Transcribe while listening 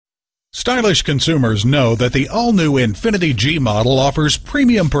Stylish consumers know that the all-new Infiniti G model offers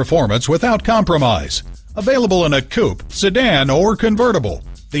premium performance without compromise. Available in a coupe, sedan, or convertible,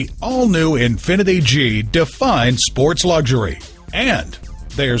 the all-new Infiniti G defines sports luxury. And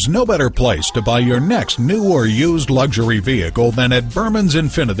there's no better place to buy your next new or used luxury vehicle than at Berman's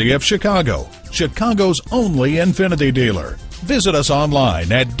Infiniti of Chicago, Chicago's only Infiniti dealer. Visit us online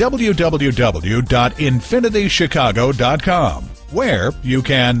at www.infinitychicago.com, where you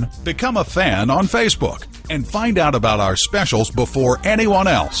can become a fan on Facebook and find out about our specials before anyone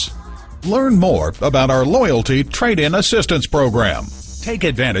else. Learn more about our loyalty trade-in assistance program. Take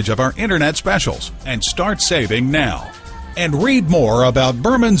advantage of our internet specials and start saving now. And read more about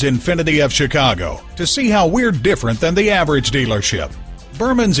Berman's Infiniti of Chicago to see how we're different than the average dealership.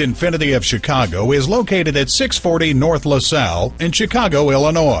 Berman's Infiniti of Chicago is located at 640 North LaSalle in Chicago,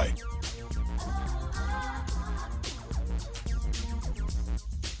 Illinois.